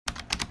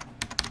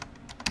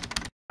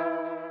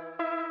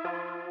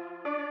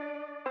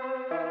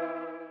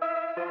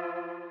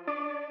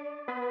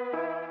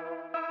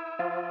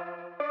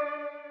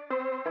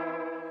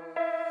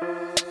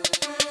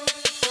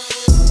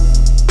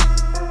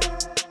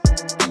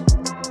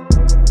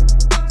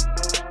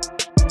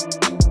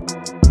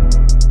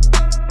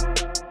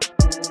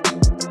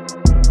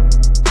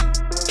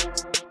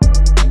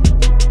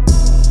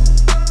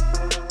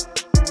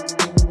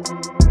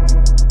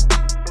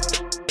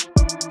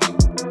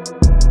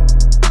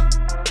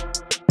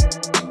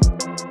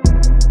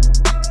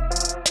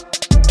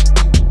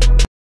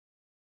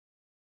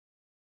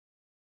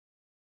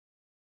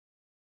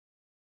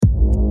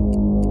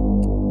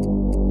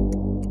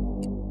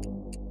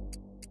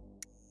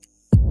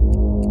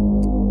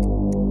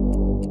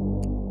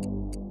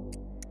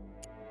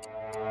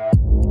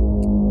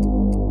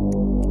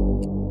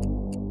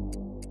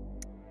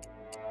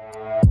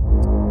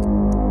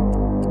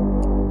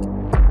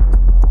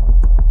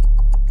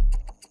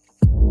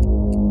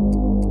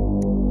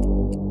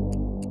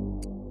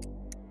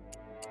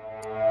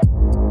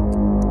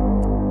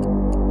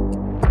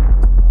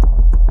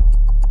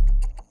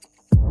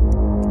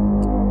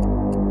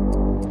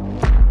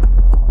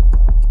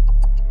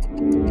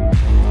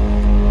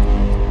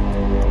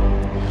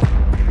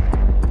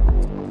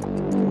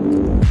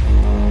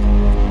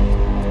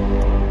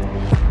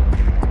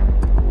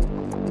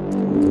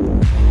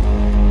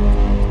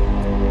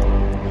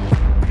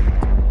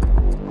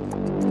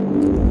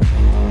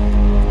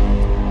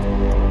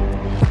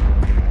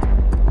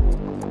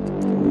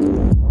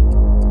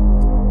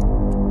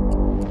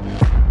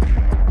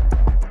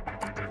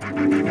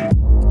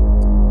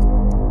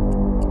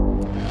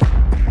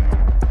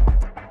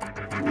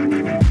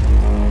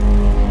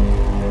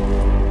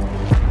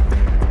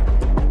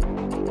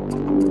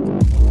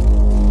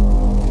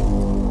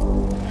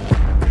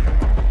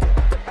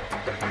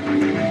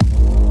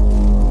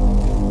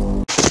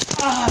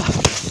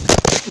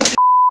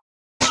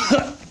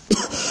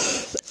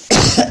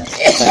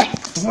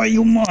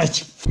твою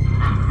мать!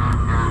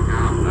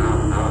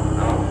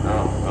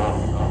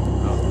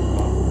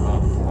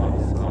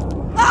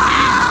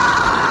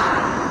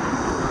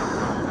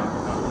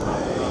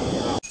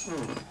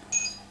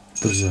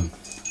 Друзья,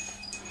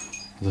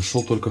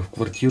 зашел только в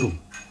квартиру,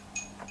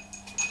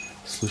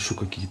 слышу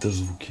какие-то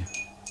звуки.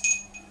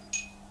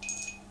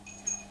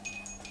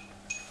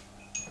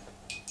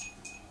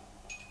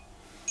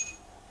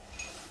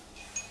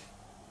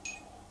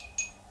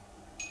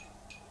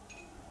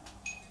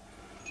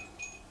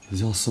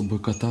 Взял с собой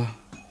кота,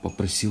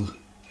 попросил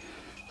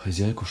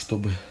хозяйку,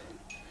 чтобы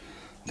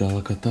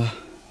дала кота.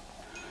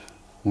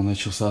 Он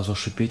начал сразу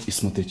шипеть, и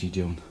смотрите,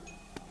 где он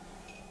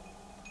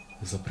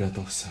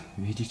запрятался.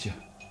 Видите?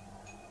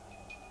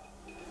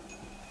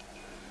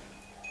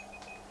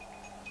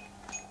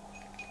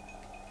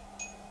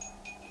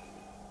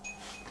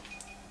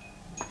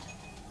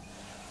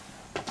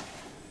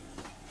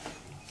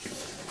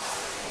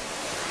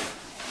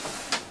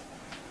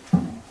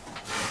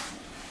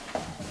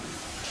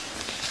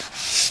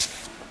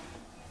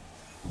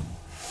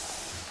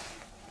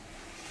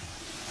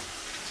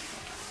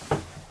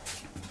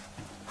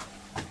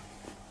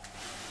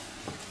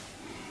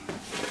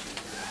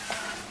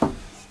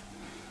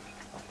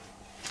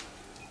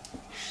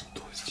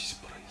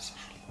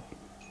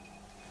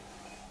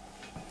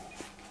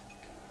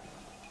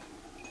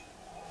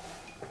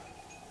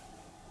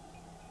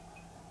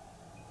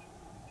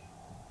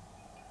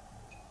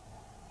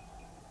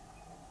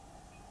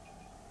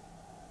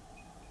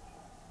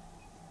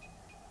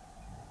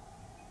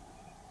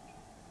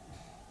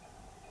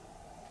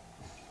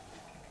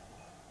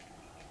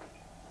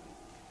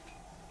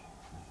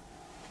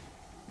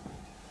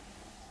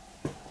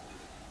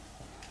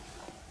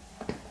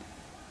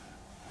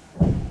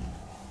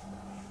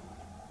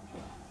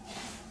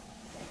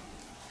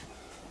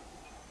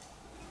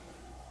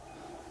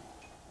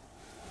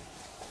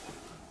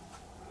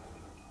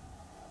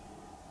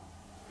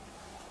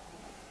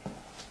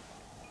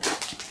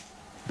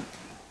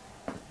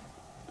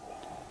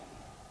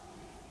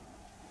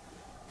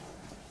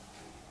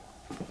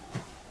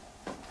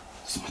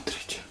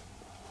 Смотрите.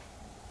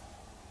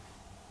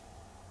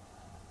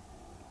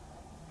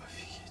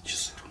 Офигеть,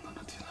 часы ровно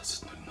на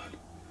 12:00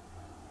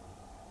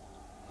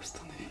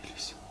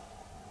 остановились.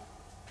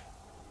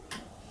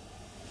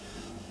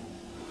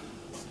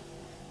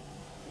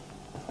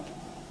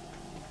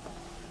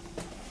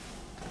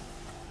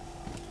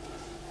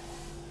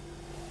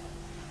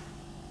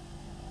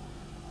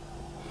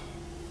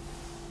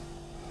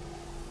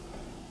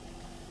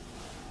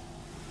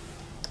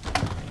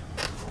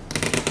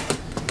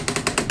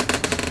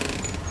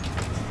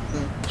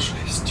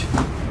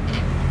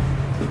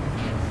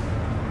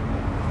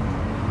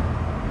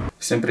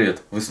 Всем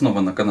привет! Вы снова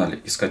на канале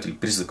Искатель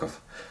призраков.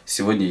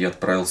 Сегодня я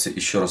отправился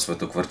еще раз в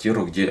эту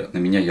квартиру, где на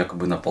меня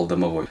якобы напал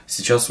домовой.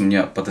 Сейчас у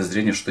меня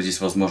подозрение, что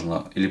здесь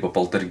возможно либо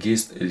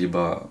полтергейст,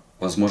 либо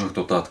возможно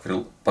кто-то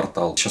открыл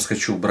портал. Сейчас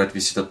хочу убрать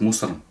весь этот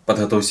мусор,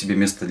 подготовить себе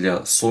место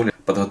для соли,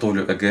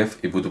 подготовлю ЭГФ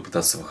и буду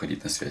пытаться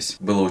выходить на связь.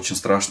 Было очень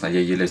страшно, я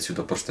еле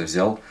отсюда просто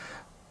взял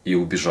и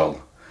убежал.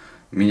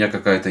 Меня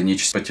какая-то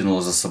нечисть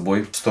потянула за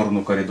собой в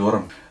сторону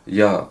коридора.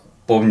 Я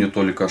помню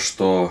только,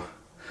 что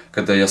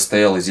когда я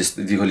стоял и здесь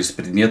двигались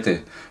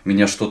предметы,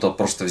 меня что-то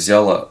просто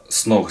взяло,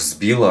 с ног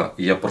сбило,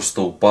 и я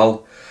просто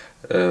упал,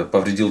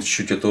 повредил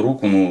чуть-чуть эту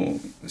руку. Ну,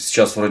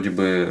 сейчас вроде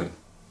бы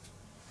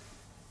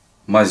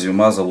мазью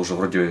мазал, уже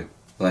вроде,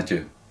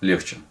 знаете,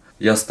 легче.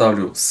 Я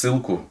оставлю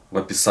ссылку в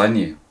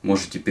описании,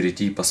 можете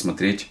перейти и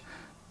посмотреть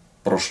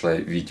прошлое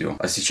видео.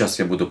 А сейчас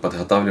я буду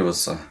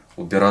подготавливаться,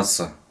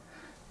 убираться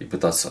и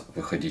пытаться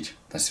выходить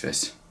на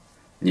связь.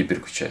 Не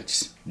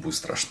переключайтесь, будет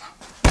страшно.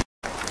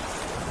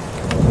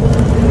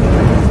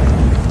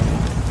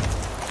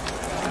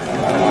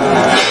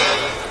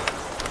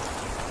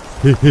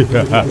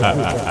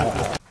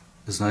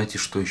 Знаете,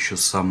 что еще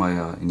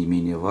самое не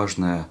менее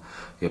важное?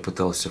 Я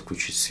пытался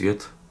включить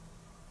свет,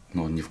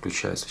 но он не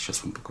включается.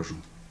 Сейчас вам покажу.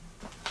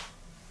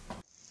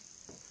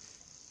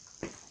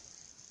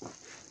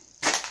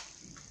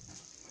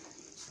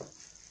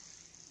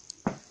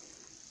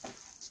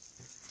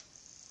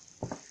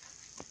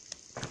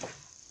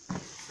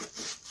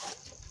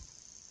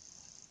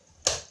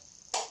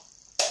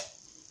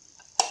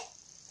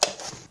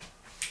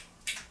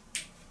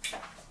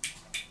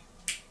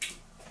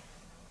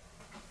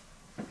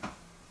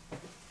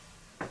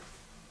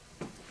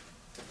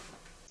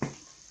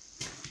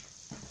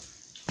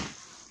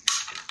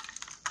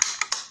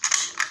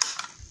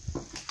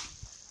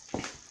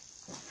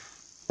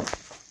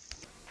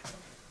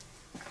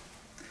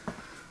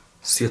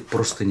 Свет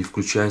просто не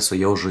включается,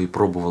 я уже и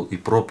пробовал, и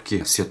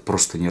пробки, свет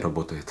просто не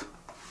работает.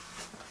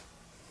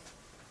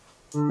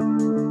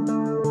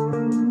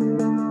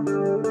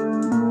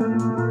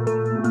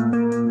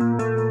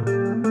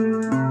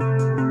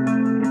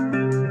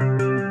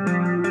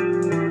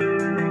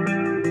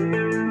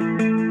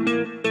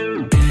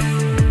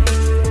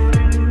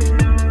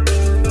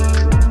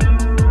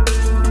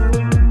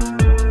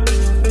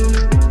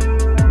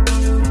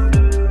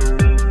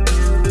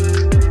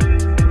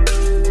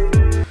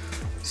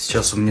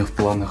 Сейчас Сейчас у меня в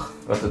планах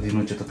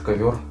отодвинуть этот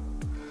ковер.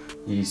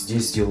 И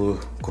здесь сделаю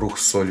круг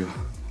с солью.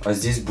 А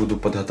здесь буду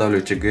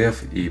подготавливать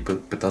ЭГФ и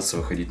пытаться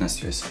выходить на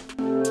связь.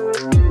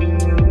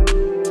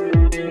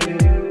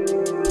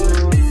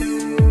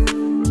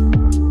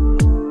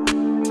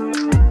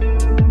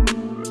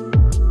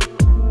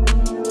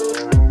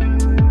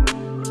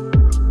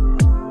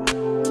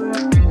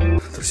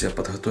 Друзья,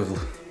 подготовил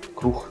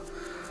круг.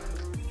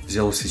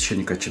 Взял у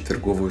священника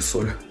четверговую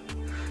соль.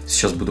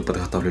 Сейчас буду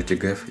подготавливать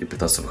ЭГФ и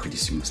пытаться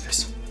выходить с ним на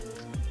связь.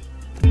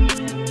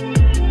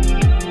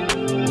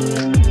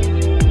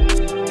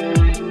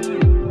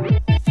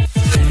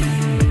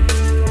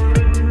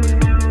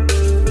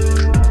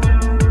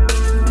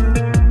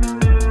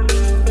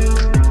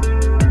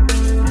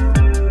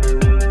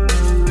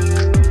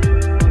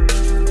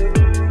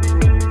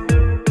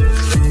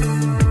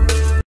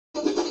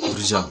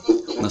 Друзья,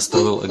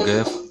 настроил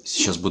ЭГФ,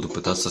 сейчас буду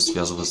пытаться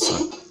связываться.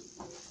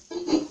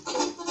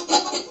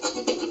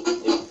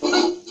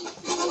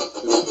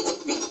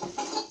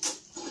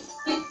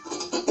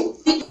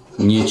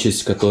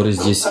 Нечисть, которая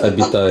здесь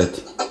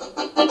обитает,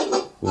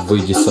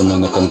 выйди со мной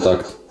на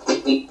контакт.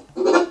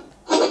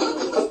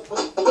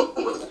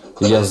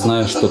 Я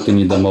знаю, что ты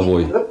не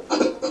домовой.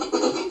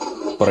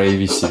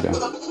 Прояви себя.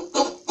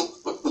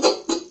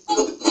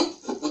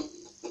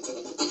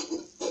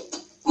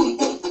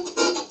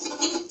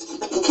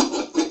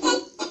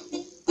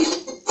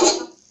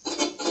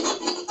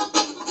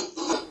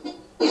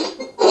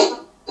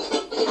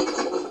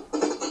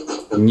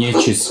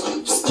 Нечисть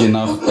в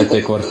стенах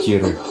этой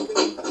квартиры.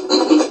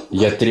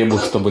 Я требую,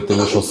 чтобы ты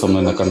вышел со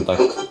мной на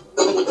контакт.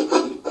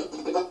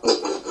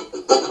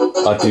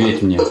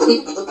 Ответь мне.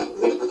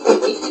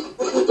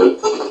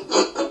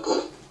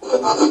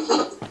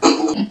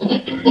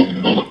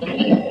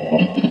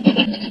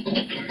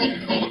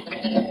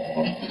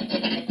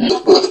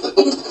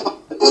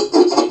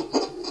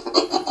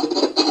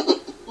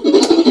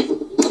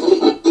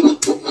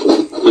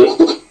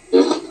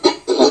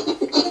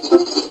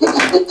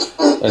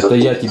 Это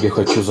я тебе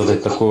хочу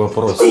задать такой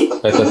вопрос.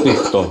 Это ты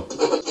кто?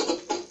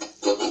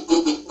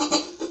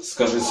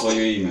 Скажи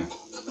свое имя.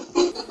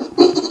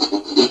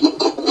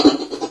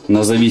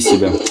 Назови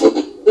себя.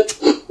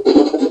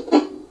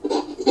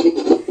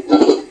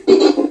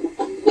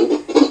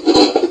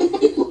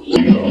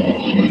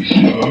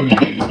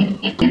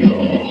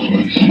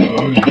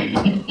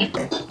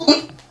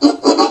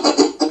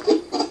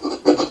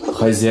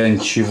 Хозяин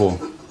чего?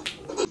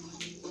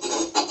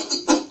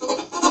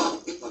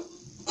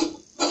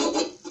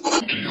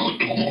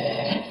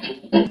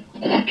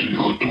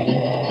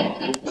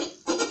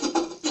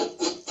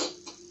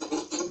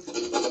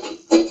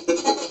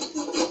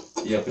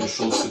 Я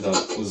пришел сюда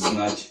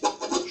узнать,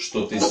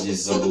 что ты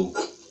здесь забыл.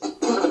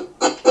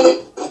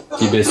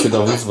 Тебя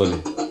сюда вызвали?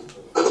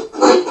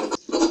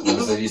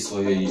 Назови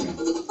свое имя.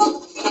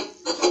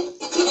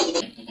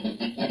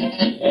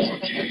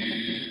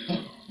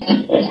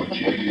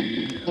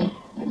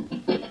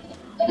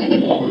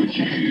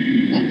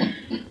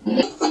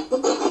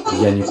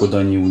 Я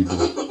никуда не уйду.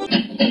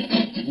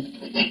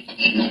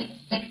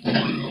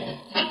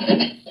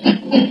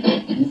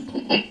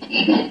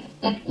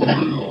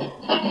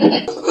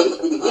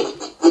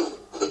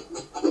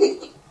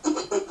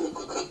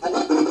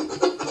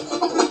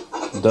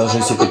 Даже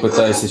если ты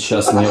пытаешься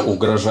сейчас мне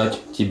угрожать,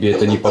 тебе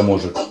это не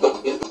поможет.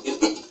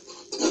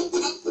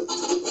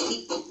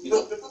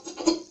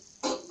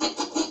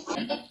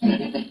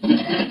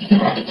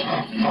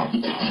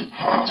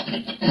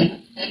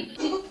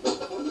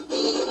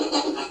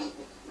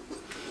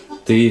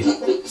 Ты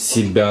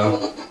себя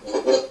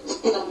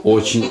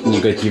очень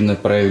негативно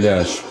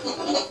проявляешь.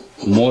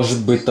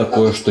 Может быть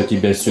такое, что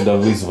тебя сюда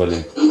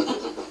вызвали.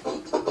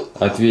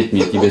 Ответь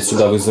мне, тебя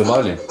сюда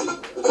вызывали?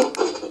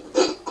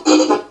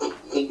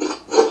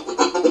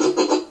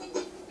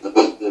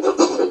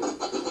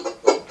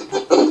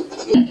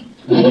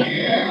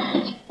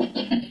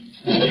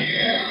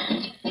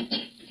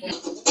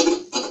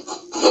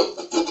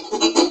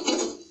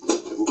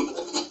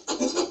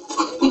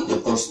 Я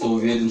просто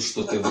уверен,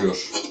 что ты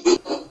врешь.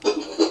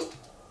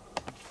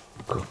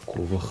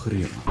 Какого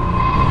хрена?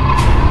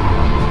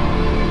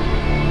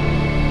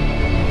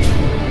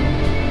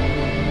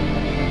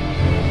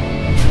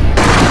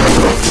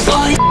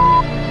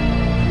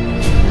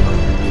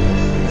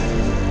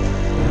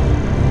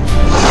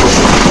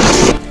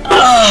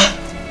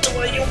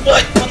 Твою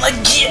мать, по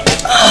ноге!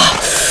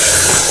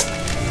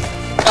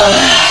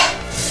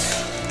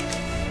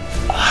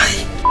 Ай!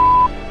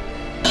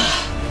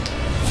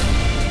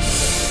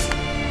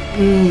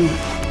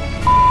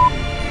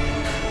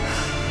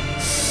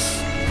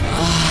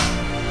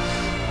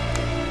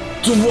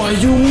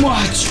 Твою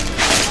мать!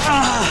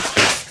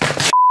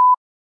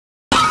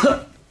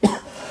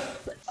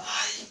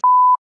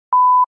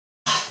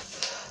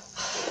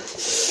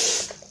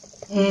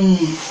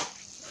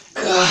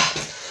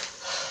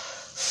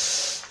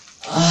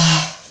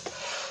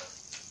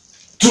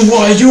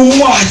 Твою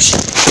мать!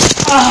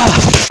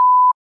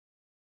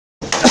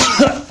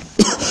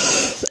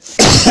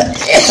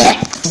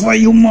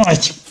 Твою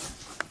мать!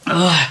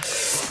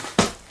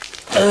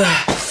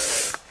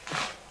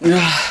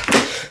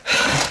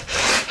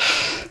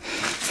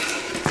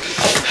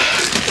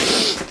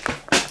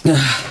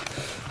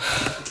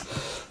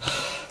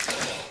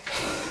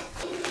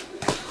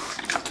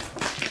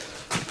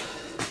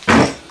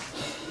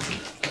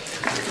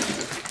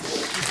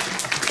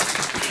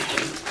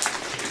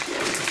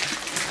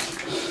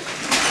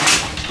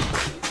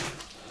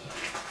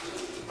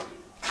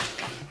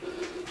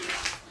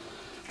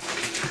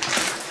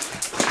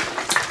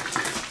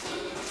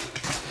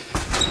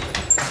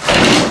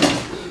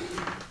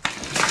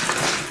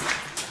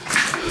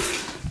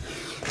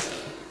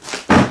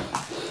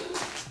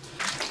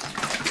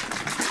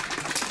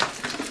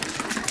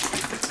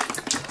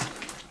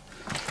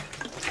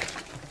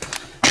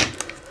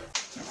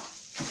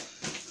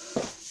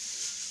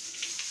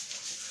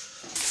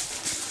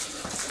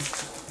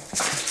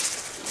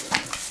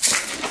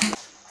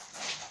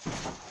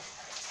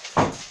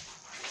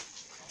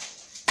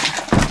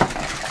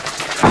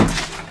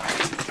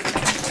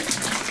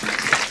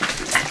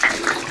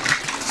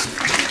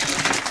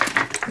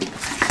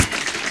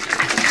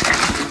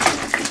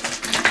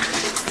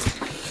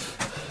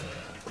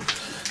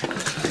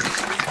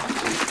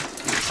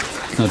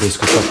 Надо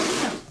искать портал.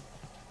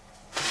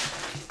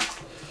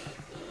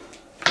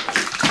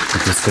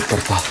 Надо искать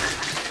портал.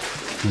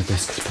 Надо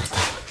искать портал.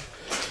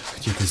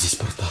 Где-то здесь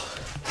портал.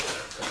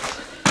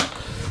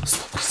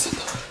 100%.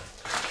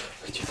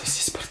 Где-то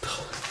здесь портал.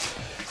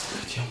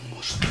 Где он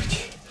может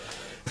быть?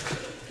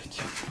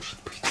 Где он может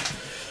быть?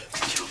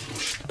 Где он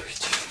может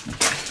быть?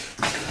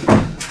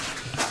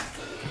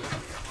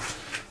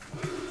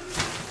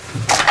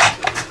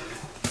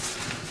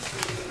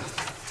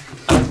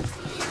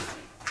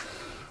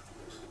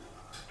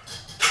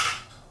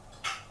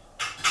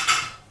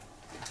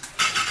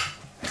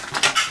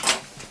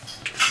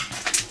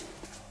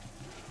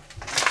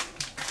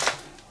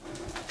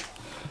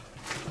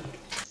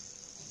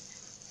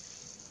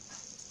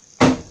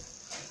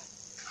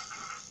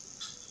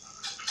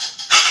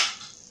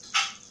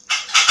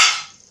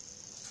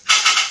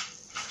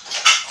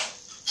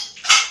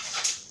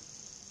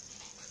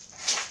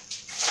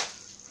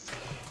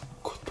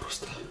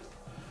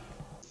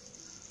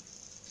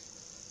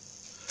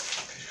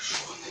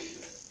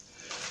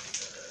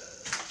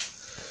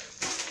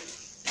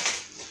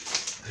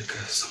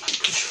 Сам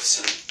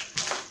отключился.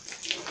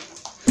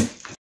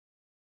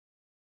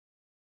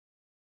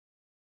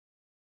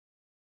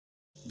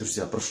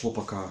 Друзья, прошло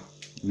пока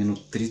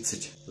минут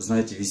 30.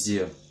 Знаете,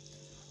 везде,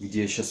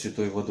 где я сейчас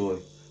святой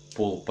водой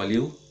пол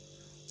полил,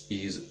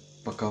 и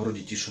пока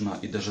вроде тишина,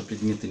 и даже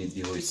предметы не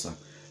двигаются.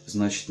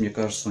 Значит, мне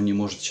кажется, он не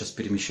может сейчас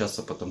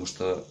перемещаться, потому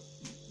что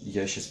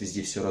я сейчас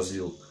везде все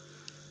разлил.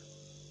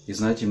 И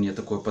знаете, мне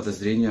такое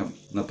подозрение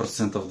на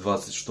процентов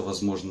 20, что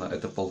возможно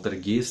это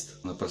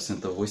полтергейст, на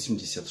процентов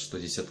 80, что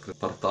здесь открыт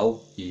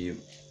портал,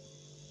 и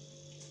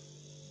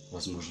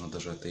возможно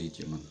даже это и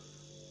демон.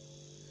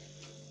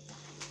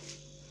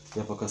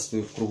 Я пока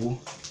стою в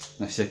кругу,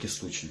 на всякий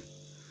случай.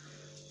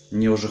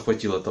 Мне уже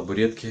хватило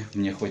табуретки,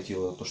 мне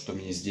хватило то, что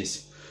меня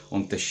здесь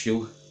он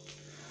тащил.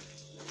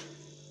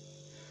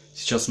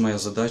 Сейчас моя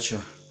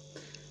задача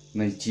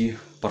найти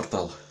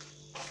портал.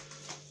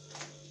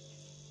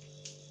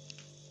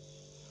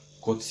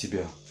 Кот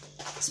себя,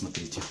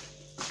 посмотрите,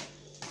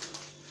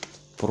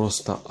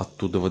 просто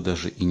оттуда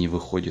даже и не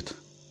выходит.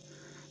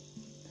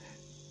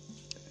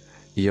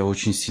 И я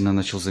очень сильно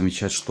начал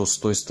замечать, что с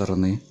той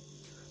стороны,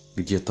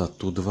 где-то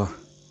оттуда,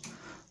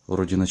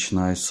 вроде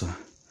начинаются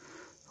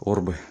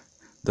орбы.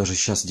 Даже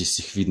сейчас здесь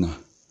их видно.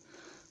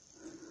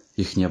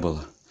 Их не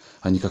было.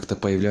 Они как-то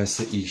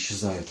появляются и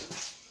исчезают.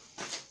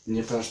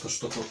 Мне кажется,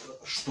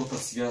 что-то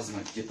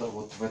связано где-то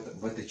вот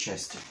в этой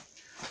части.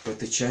 В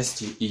этой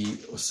части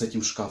и с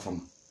этим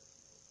шкафом.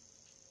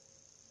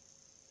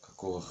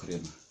 Какого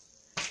хрена?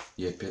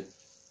 И опять...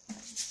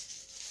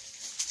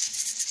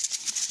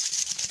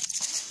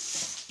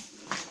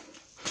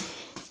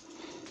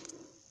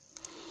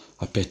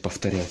 Опять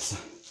повторяется.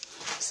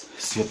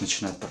 Свет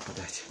начинает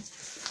пропадать.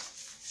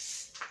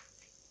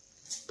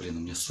 Блин, у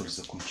меня соль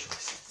закончилась.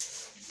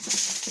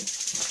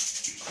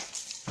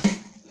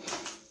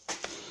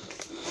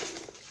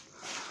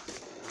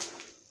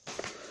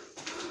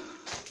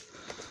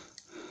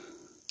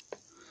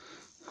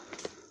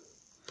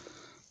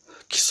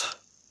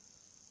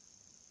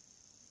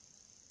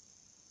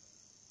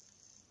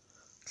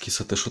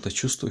 Киса, ты что-то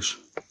чувствуешь?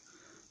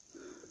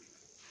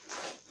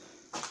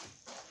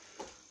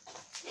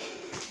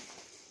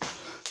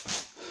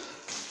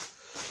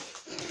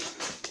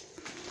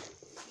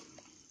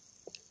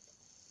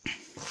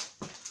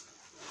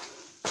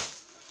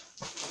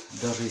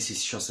 Даже если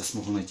сейчас я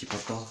смогу найти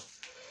портал,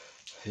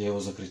 я его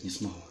закрыть не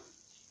смогу.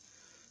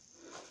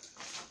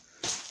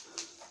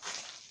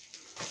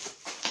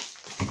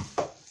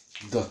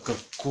 Да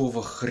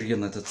какого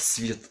хрена этот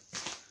свет?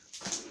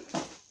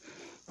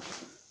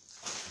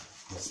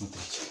 Вот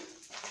смотрите.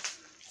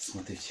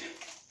 Смотрите.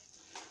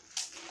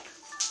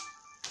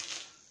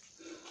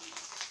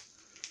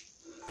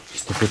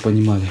 Чтобы вы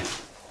понимали,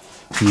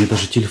 мне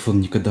даже телефон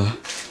никогда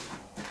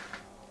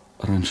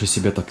раньше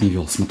себя так не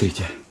вел.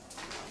 Смотрите.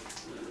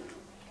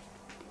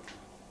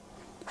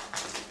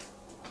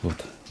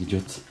 Вот,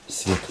 идет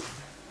свет.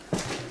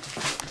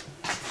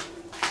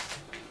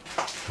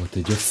 Вот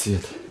идет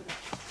свет.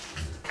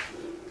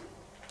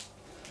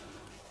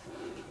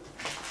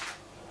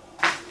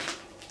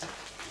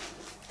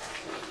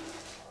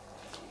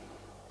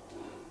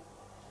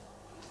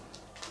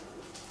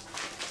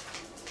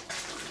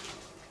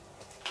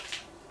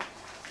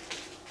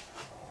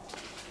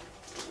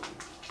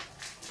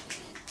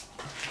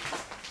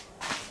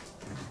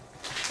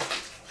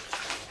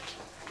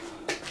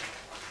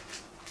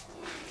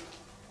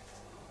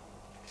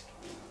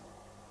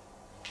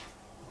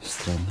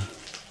 Странно.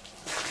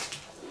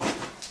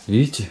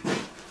 Видите?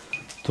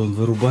 То он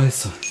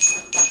вырубается,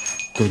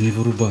 то не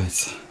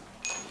вырубается.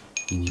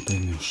 И не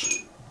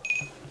поймешь.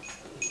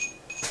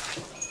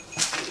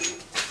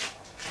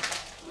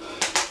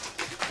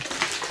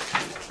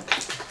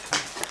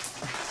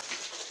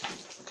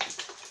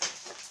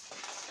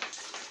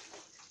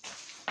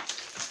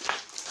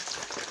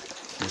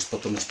 Может,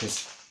 потому что...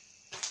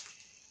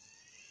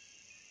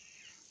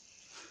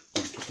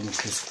 Может, потому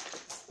что...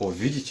 О,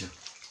 видите?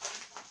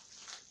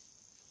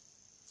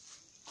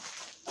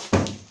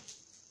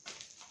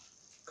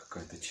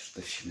 Какая-то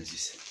чертовщина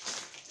здесь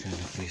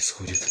реально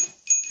происходит.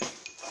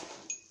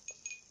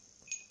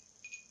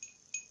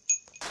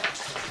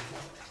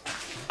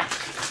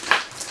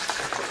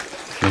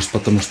 Может,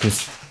 потому что...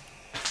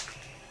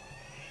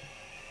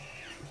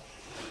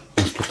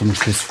 Может, потому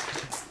что...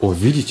 О,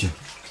 видите?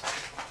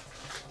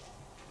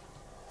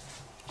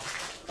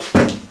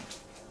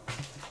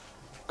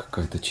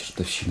 Какая-то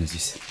чертовщина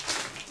здесь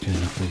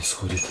реально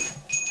происходит.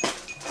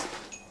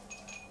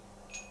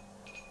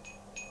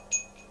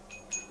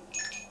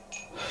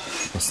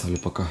 Поставлю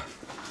пока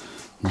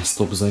на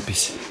стоп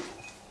запись.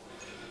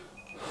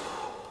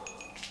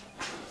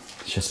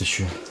 Сейчас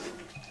еще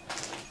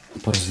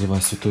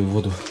поразливаю святую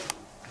воду.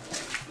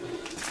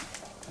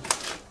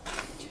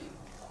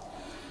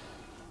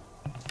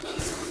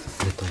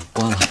 Это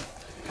упало.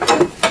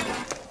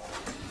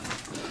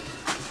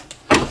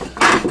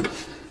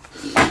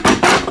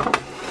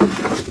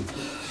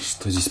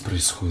 Что здесь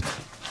происходит?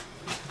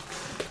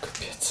 Это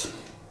капец.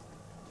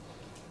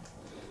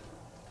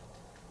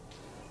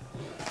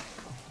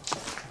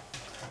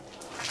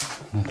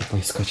 Надо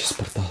поискать через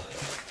портал.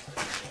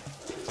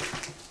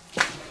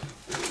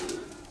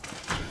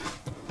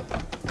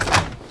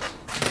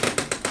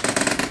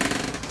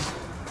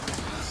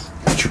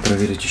 Хочу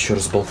проверить еще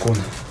раз балкон.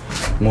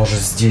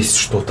 Может, здесь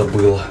что-то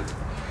было.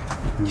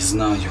 Не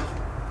знаю.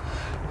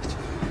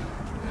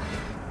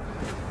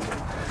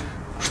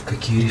 Может,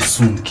 какие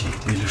рисунки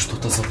или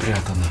что-то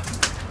запрятано.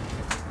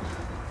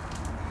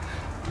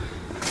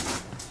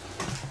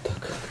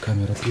 Так,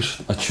 камера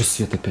пишет. А что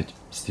свет опять?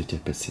 Смотрите,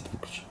 опять свет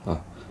выключен.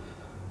 А.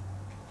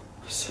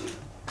 Все.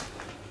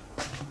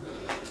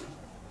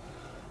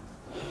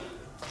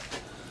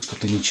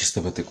 Что-то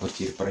нечисто в этой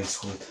квартире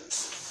происходит.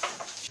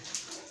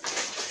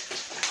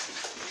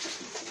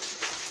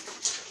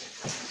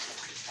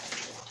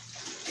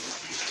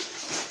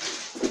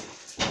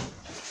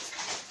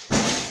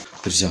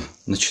 Друзья,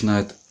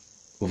 начинает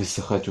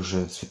высыхать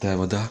уже святая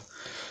вода.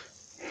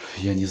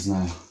 Я не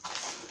знаю.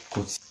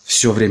 Кот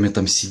все время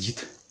там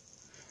сидит.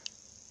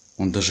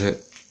 Он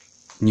даже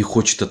не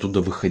хочет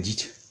оттуда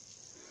выходить.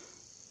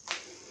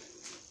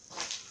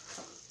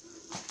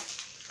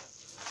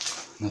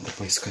 Надо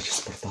поискать через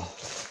портал.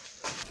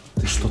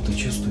 Ты что-то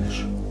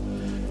чувствуешь?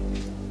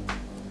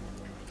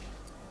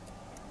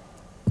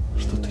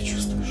 Что ты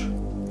чувствуешь?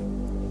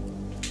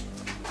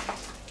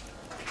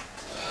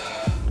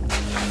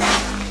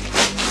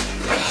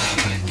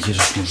 Блин, где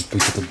же может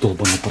быть этот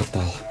долбанный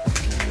портал?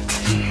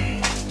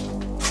 Где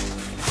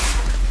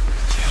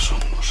же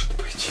он может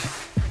быть?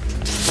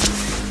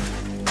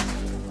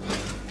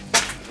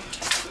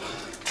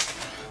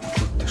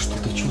 Вот ты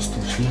что-то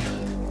чувствуешь, нет?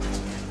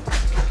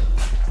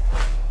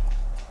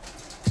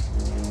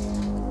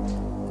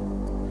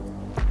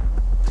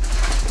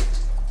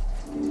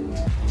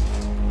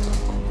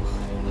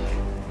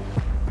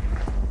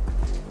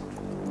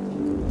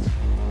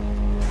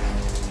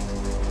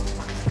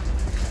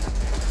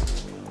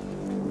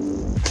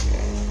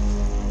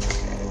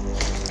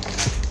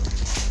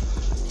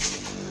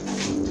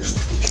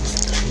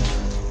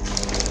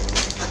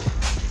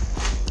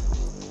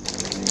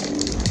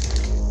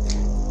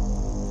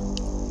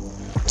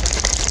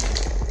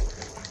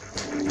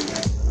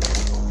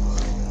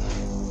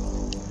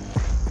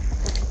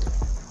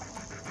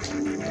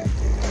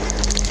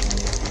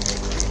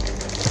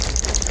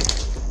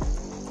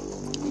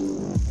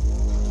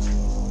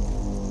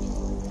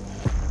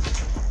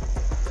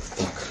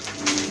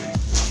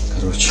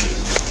 Короче.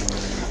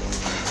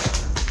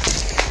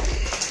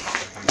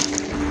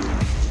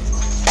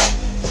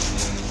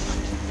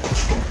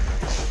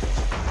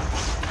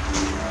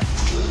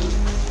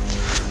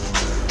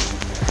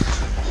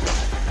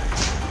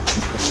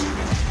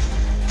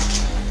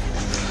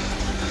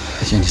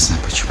 Я не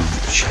знаю, почему он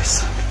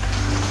включается.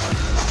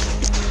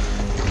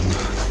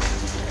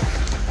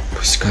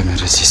 Пусть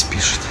камера здесь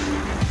пишет.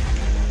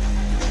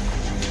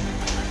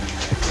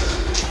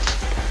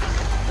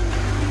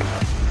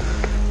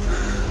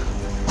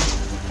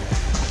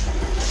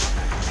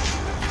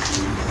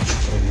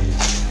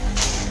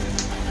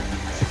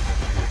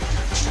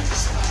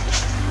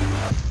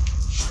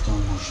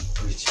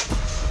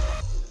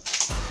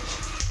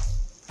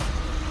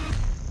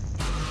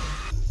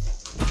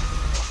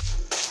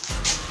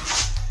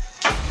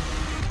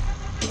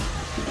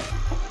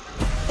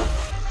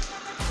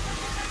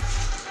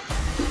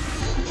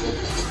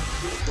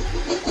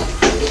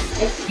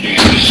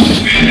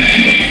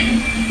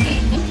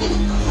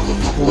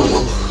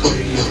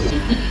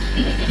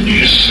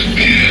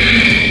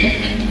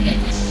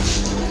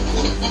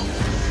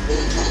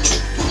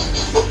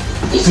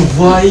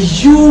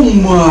 Твою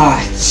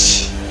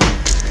мать!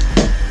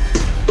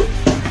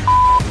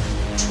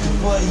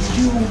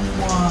 Твою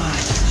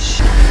мать!